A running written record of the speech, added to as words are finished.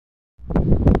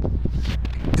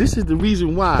This is the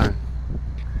reason why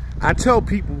I tell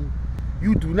people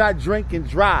you do not drink and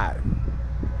drive.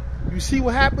 You see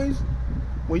what happens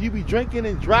when you be drinking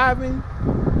and driving?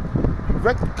 You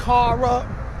wreck the car up,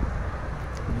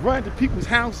 you run into people's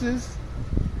houses.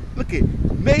 Look at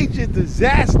major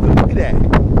disaster. Look at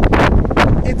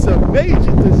that. It's a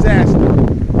major disaster.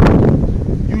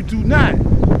 You do not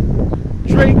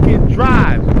drink and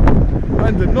drive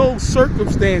under no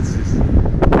circumstances.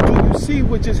 Do you see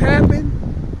what just happened?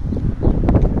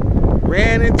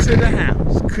 Ran into the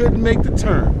house, couldn't make the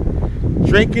turn.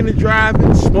 Drinking and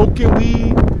driving, smoking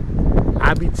weed.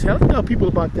 I be telling y'all people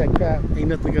about that crap. Ain't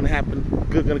nothing gonna happen,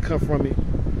 good gonna come from it.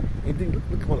 And then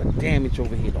look at all the damage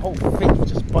over here. The whole fence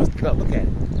was just busted up. Look at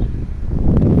it.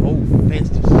 The whole fence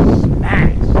just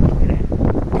smashed. Look at that.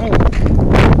 Boom.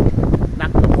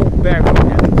 Knocked the whole barrier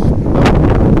down.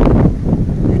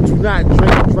 You do not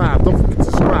drink and drive. Don't forget to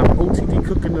subscribe. OTD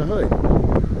Cook in the Hood.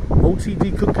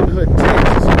 OTD Cook in the Hood 10.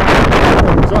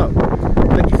 Thumbs up.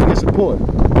 Thank you for your support.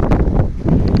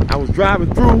 I was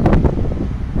driving through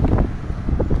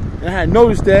and I had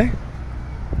noticed that.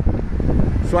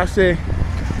 So I said,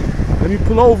 let me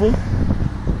pull over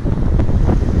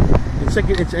and check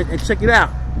it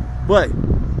out. But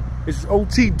it's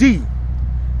OTD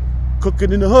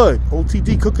Cooking in the Hood.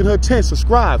 OTD Cooking Hood 10.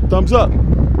 Subscribe. Thumbs up.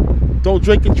 Don't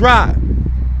drink and drive.